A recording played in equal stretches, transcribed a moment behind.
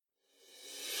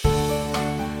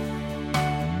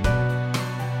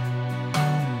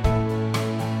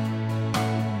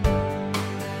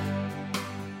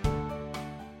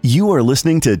You are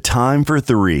listening to Time for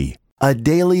Three, a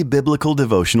daily biblical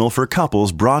devotional for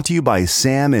couples brought to you by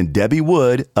Sam and Debbie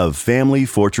Wood of Family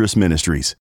Fortress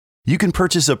Ministries. You can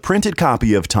purchase a printed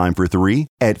copy of Time for Three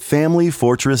at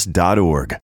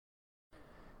familyfortress.org.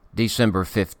 December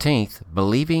 15th,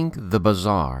 Believing the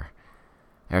Bazaar.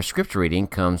 Our scripture reading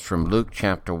comes from Luke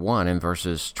chapter 1 and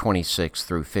verses 26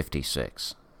 through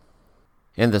 56.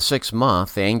 In the 6th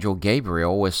month, the angel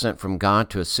Gabriel was sent from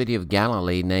God to a city of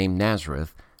Galilee named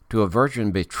Nazareth, to a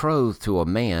virgin betrothed to a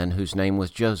man whose name was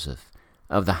Joseph,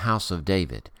 of the house of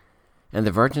David. And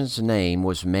the virgin's name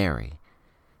was Mary.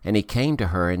 And he came to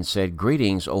her and said,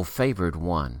 "Greetings, O favored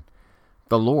one,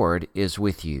 the Lord is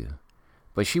with you."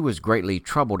 But she was greatly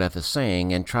troubled at the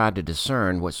saying, and tried to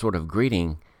discern what sort of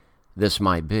greeting this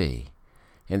might be.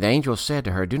 And the angel said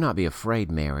to her, "Do not be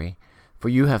afraid, Mary, for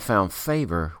you have found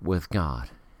favor with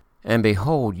God. And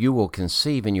behold, you will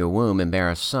conceive in your womb and bear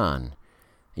a son.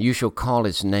 You shall call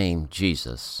his name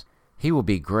Jesus. He will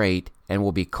be great and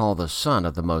will be called the Son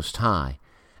of the Most High.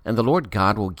 And the Lord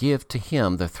God will give to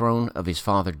him the throne of his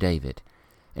father David,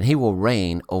 and he will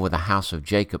reign over the house of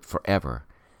Jacob forever,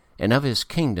 and of his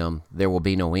kingdom there will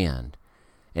be no end."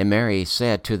 And Mary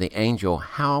said to the angel,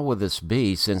 "How will this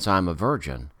be, since I am a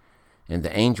virgin?" And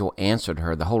the angel answered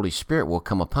her, "The Holy Spirit will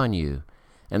come upon you,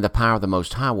 and the power of the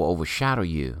Most High will overshadow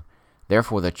you.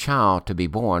 Therefore the child to be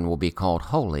born will be called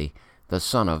Holy, the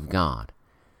Son of God.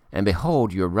 And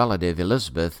behold, your relative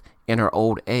Elizabeth, in her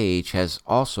old age, has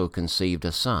also conceived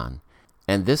a son.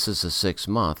 And this is the 6th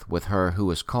month with her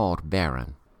who is called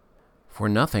barren. For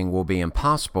nothing will be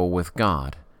impossible with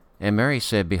God." And Mary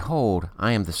said, "Behold,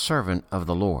 I am the servant of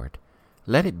the Lord.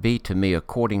 Let it be to me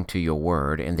according to your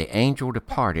word." And the angel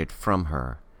departed from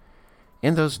her.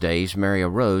 In those days Mary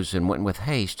arose and went with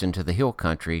haste into the hill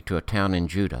country to a town in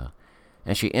Judah.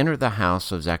 And she entered the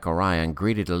house of Zechariah and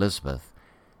greeted Elizabeth.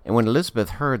 And when Elizabeth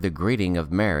heard the greeting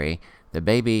of Mary, the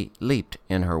baby leaped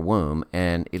in her womb,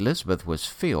 and Elizabeth was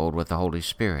filled with the Holy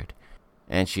Spirit.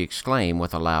 And she exclaimed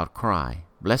with a loud cry,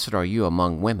 "Blessed are you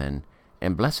among women,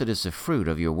 and blessed is the fruit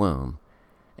of your womb.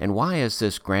 And why is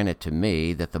this granted to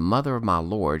me, that the mother of my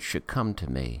Lord should come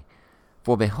to me?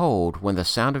 For behold, when the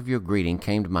sound of your greeting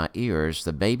came to my ears,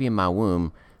 the baby in my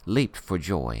womb leaped for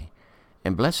joy.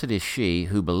 And blessed is she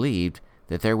who believed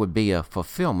that there would be a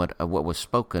fulfillment of what was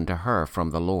spoken to her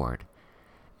from the Lord."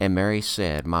 And Mary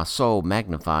said, "My soul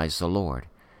magnifies the Lord,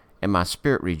 and my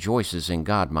spirit rejoices in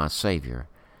God my Savior.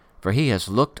 For he has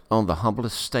looked on the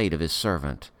humblest state of his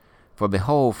servant. For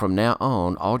behold, from now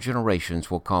on all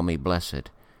generations will call me blessed.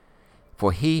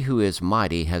 For he who is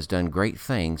mighty has done great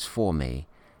things for me,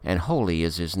 and holy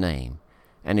is his name.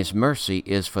 And his mercy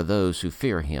is for those who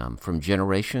fear him from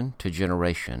generation to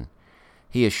generation.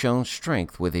 He has shown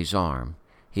strength with his arm.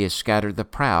 He has scattered the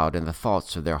proud in the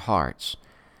thoughts of their hearts.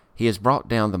 He has brought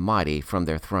down the mighty from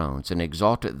their thrones, and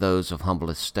exalted those of humble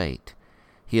estate.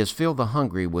 He has filled the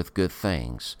hungry with good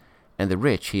things, and the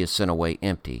rich he has sent away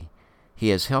empty. He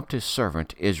has helped his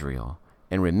servant Israel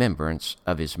in remembrance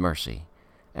of his mercy,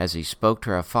 as he spoke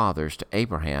to our fathers, to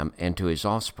Abraham, and to his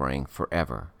offspring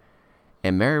forever."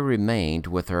 And Mary remained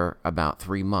with her about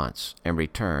 3 months, and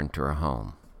returned to her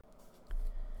home.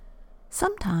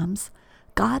 Sometimes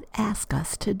God asks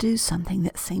us to do something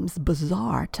that seems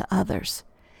bizarre to others.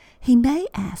 He may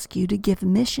ask you to give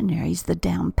missionaries the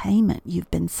down payment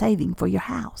you've been saving for your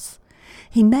house.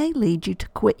 He may lead you to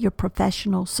quit your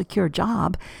professional, secure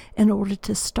job in order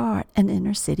to start an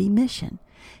inner-city mission.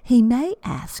 He may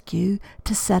ask you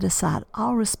to set aside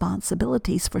all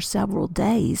responsibilities for several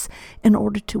days in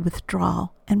order to withdraw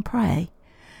and pray.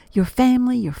 Your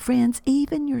family, your friends,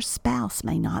 even your spouse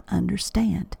may not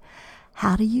understand.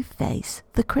 How do you face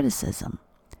the criticism?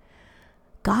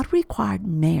 God required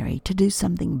Mary to do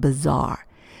something bizarre.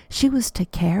 She was to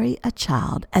carry a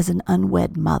child as an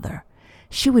unwed mother.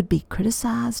 She would be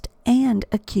criticized and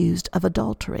accused of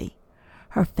adultery.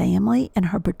 Her family and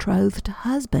her betrothed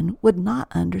husband would not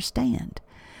understand.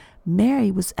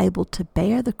 Mary was able to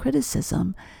bear the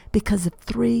criticism because of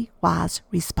 3 wise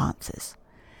responses.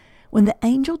 When the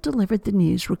angel delivered the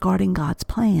news regarding God's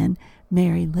plan,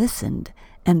 Mary listened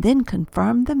and then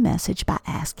confirmed the message by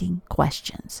asking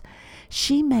questions.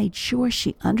 She made sure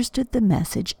she understood the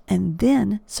message and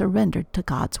then surrendered to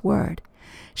God's word.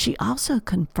 She also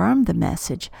confirmed the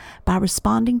message by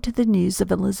responding to the news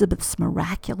of Elizabeth's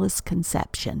miraculous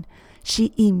conception.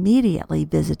 She immediately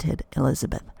visited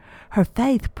Elizabeth. Her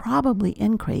faith probably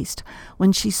increased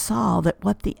when she saw that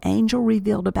what the angel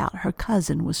revealed about her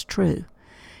cousin was true.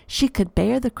 She could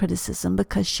bear the criticism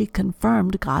because she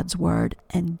confirmed God's word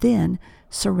and then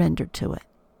surrendered to it.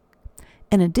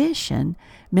 In addition,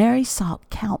 Mary sought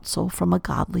counsel from a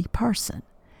godly person.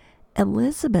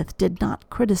 Elizabeth did not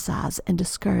criticize and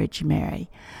discourage Mary,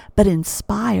 but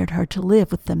inspired her to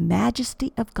live with the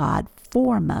majesty of God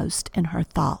foremost in her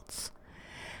thoughts.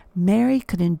 Mary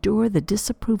could endure the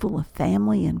disapproval of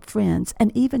family and friends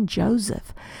and even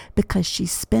Joseph because she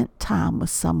spent time with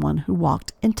someone who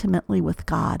walked intimately with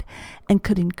God and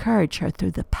could encourage her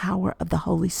through the power of the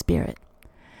Holy Spirit.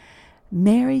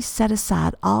 Mary set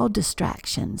aside all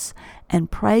distractions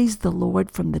and praised the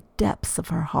Lord from the depths of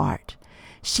her heart.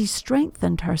 She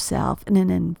strengthened herself in an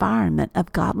environment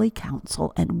of godly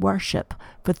counsel and worship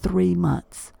for 3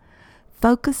 months.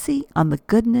 Focusing on the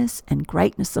goodness and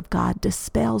greatness of God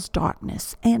dispels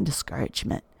darkness and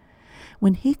discouragement.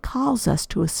 When He calls us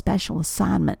to a special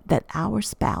assignment that our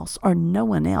spouse or no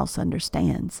one else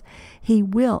understands, He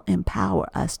will empower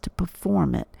us to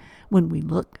perform it when we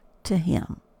look to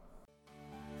Him.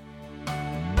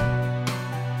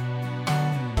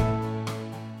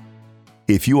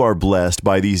 If you are blessed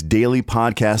by these daily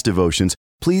podcast devotions,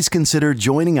 please consider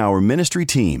joining our ministry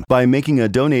team by making a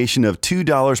donation of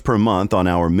 $2 per month on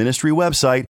our ministry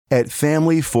website at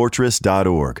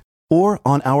familyfortress.org or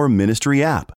on our ministry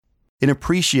app. In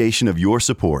appreciation of your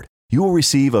support, you will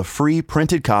receive a free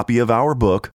printed copy of our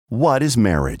book, What is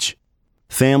Marriage?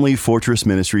 Family Fortress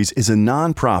Ministries is a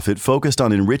nonprofit focused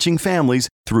on enriching families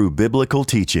through biblical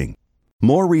teaching.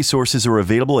 More resources are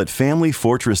available at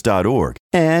familyfortress.org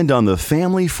and on the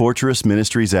Family Fortress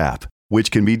Ministries app, which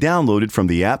can be downloaded from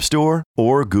the App Store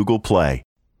or Google Play.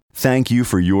 Thank you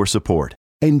for your support,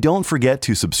 and don't forget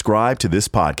to subscribe to this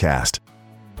podcast.